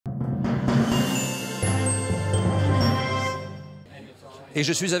Et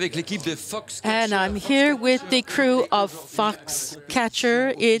je suis avec l'équipe de Foxcatcher. And I'm here with the crew of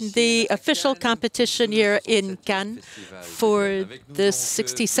Foxcatcher in the official competition here in Cannes for the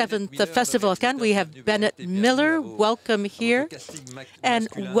 67th Festival of Cannes. We have Bennett Miller. Welcome here. And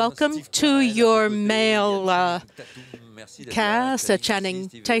welcome to your male cast, Channing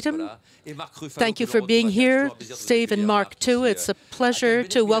Tatum. Thank you for being here, Steve and Mark, too. It's a pleasure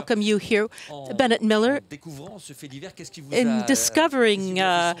to welcome you here. Bennett Miller, in discovering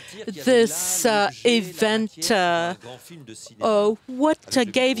this event, what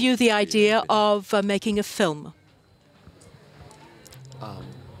gave you the idea of making a film?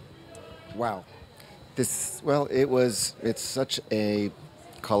 Wow. It's such a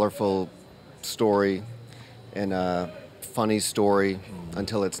colorful story and a funny story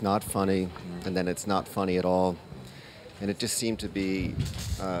until it's not funny, and then it's not funny at all. And it just seemed to be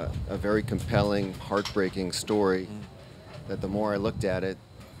a very compelling, heartbreaking story that the more I looked at it,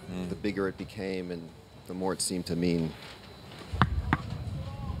 the bigger it became and the more it seemed to mean.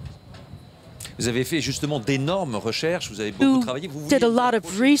 Vous avez fait justement d'énormes recherches, vous avez beaucoup travaillé. You did a lot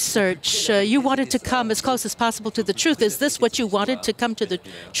of research. You wanted to come as close as possible to the truth. Is this what you wanted, to come to the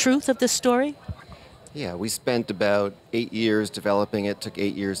truth of this story? Yeah, we spent about 8 years developing it, took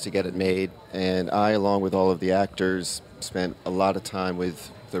 8 years to get it made, and I, along with all of the actors, spent a lot of time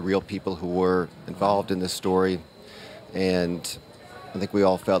with the real people who were involved in this story, and I think we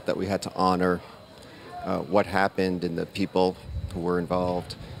all felt that we had to honor what happened and the people who were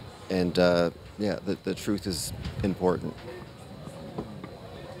involved, and yeah, the truth is important.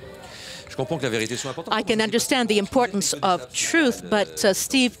 I can understand the importance of truth, but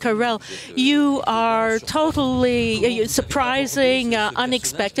Steve Carell, you are totally surprising,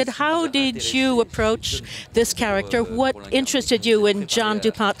 unexpected. How did you approach this character? What interested you in John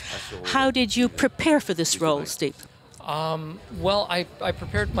DuPont? How did you prepare for this role, Steve? Well, I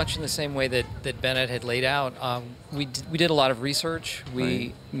prepared much in the same way that Bennett had laid out. We did a lot of research.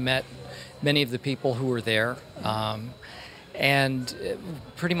 We met many of the people who were there. And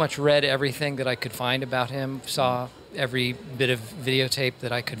pretty much read everything that I could find about him, saw every bit of videotape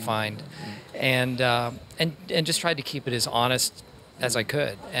that I could find, and just tried to keep it as honest as I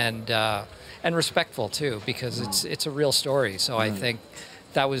could, and respectful too, because it's a real story. So I think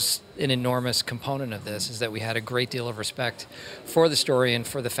that was an enormous component of this, is that we had a great deal of respect for the story and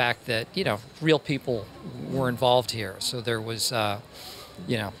for the fact that, you know, real people were involved here. So there was,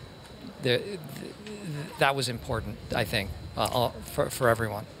 you know, that was important, I think. For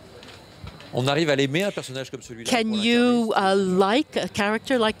everyone. Can you like a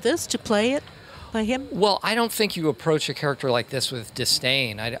character like this, to play him? Well, I don't think you approach a character like this with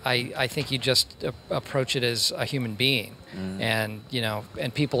disdain. I think you just approach it as a human being, and you know,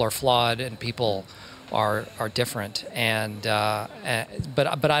 and people are flawed, and people are different, and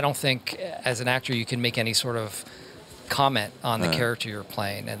but I don't think as an actor you can make any sort of comment on the character you're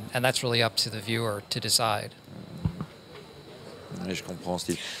playing, and that's really up to the viewer to decide.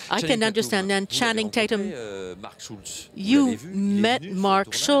 I can understand. And Channing Tatum, you met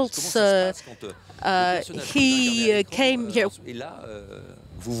Mark Schultz. He came here.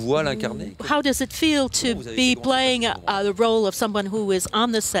 How does it feel to be playing the role of someone who is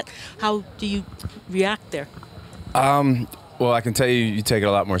on the set? How do you react there? Well, I can tell you, you take it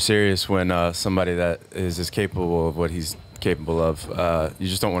a lot more serious when somebody that is as capable of what he's capable of, you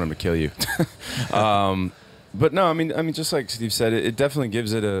just don't want him to kill you. But no, I mean, just like Steve said, it definitely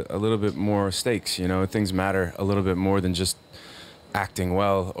gives it a little bit more stakes. You know, things matter a little bit more than just acting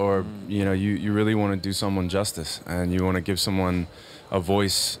well, or you know, you really want to do someone justice, and you want to give someone a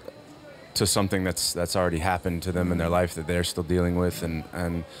voice to something that's already happened to them in their life that they're still dealing with,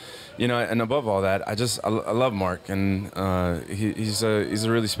 and you know, and above all that, I love Mark, and he's a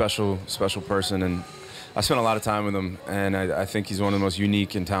really special person, and I spent a lot of time with him, and I think he's one of the most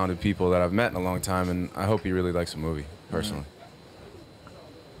unique and talented people that I've met in a long time, and I hope he really likes the movie, personally.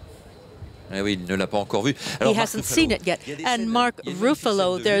 He hasn't seen it yet. And Mark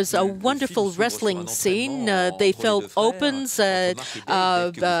Ruffalo, there's a wonderful wrestling scene. The film opens a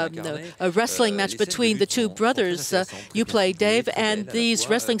wrestling match between the two brothers. You play Dave, and these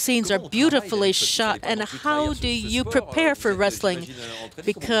wrestling scenes are beautifully shot. And how do you prepare for wrestling?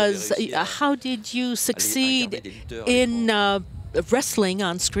 Because how did you succeed in wrestling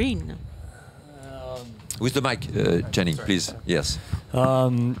on screen? With the mic, Channing, please. Yes.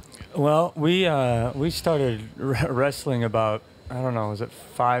 Well, we started wrestling about, I don't know, was it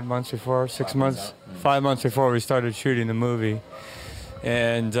 5 months before, 6 months? 5 months before we started shooting the movie.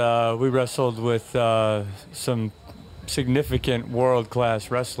 And we wrestled with some significant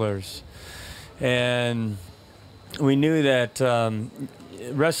world-class wrestlers. And we knew that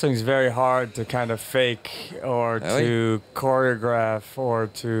wrestling's very hard to kind of fake or to choreograph or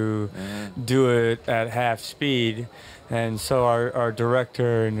to do it at half speed. And so our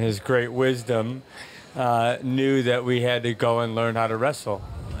director, in his great wisdom, knew that we had to go and learn how to wrestle.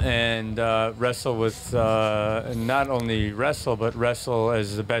 And wrestle with, not only wrestle, but wrestle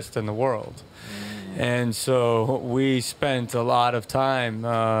as the best in the world. And so we spent a lot of time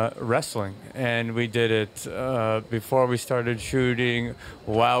wrestling, and we did it before we started shooting,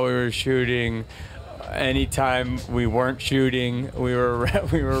 while we were shooting, anytime we weren't shooting, we were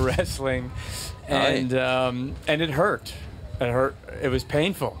wrestling, and it hurt. It hurt. It was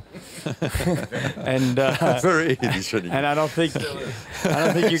painful, and and I don't think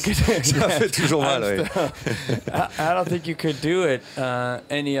you could. Ça fait toujours mal, oui. I don't think you could do it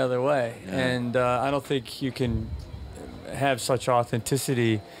any other way, and I don't think you can have such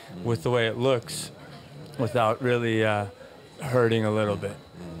authenticity with the way it looks without really hurting a little bit.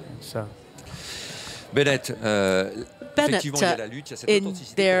 So, Bennett,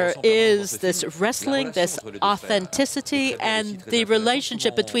 there is this wrestling, this authenticity, and the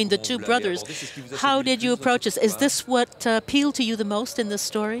relationship between the two brothers. How did you approach this? Is this what appealed to you the most in this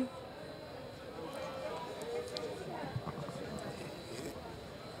story?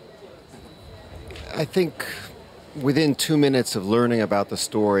 I think within 2 minutes of learning about the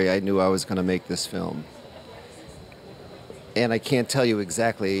story, I knew I was going to make this film. And I can't tell you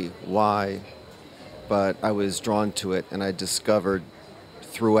exactly why, but I was drawn to it, and I discovered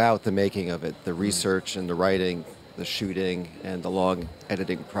throughout the making of it, the research and the writing, the shooting, and the long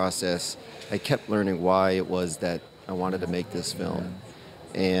editing process, I kept learning why it was that I wanted to make this film.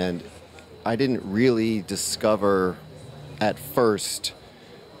 And I didn't really discover at first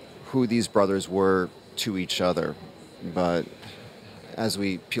who these brothers were to each other, but as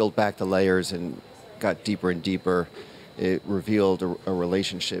we peeled back the layers and got deeper and deeper, it revealed a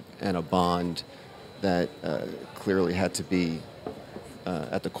relationship and a bond that clearly had to be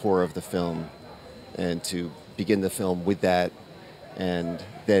at the core of the film, and to begin the film with that, and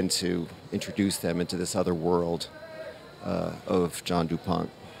then to introduce them into this other world of John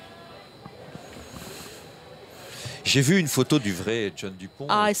DuPont.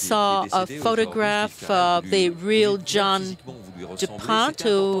 I saw a photograph of the real John DuPont,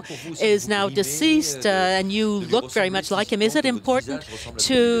 who is now deceased, and you look very much like him. Was it important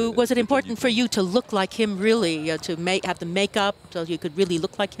for you to look like him, really, to have the makeup so you could really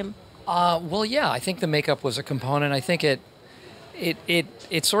look like him? Well, yeah, I think the makeup was a component. I think it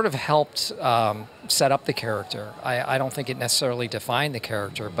sort of helped set up the character. I don't think it necessarily defined the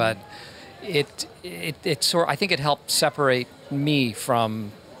character, but I think it helped separate me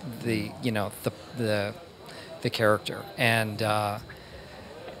from the character, and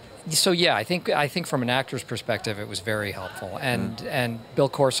so yeah, I think from an actor's perspective, it was very helpful. And Bill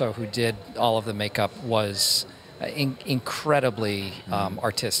Corso, who did all of the makeup, was incredibly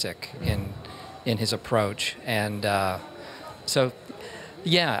artistic in his approach, and so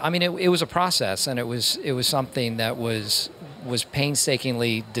yeah, I mean, it was a process, and it was something that was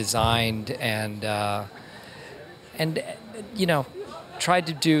painstakingly designed, and tried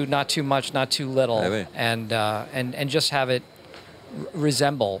to do not too much, not too little, and just have it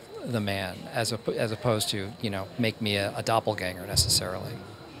resemble the man, as opposed to make me a doppelganger necessarily.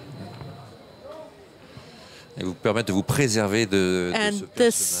 And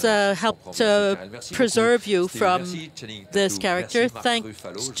this helped preserve you from this character.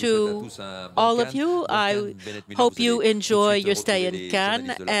 Thanks to all of you. I hope you enjoy your stay in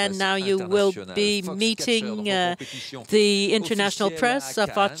Cannes, and now you will be meeting the international press of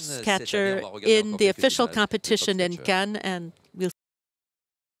Foxcatcher in the official competition in Cannes, and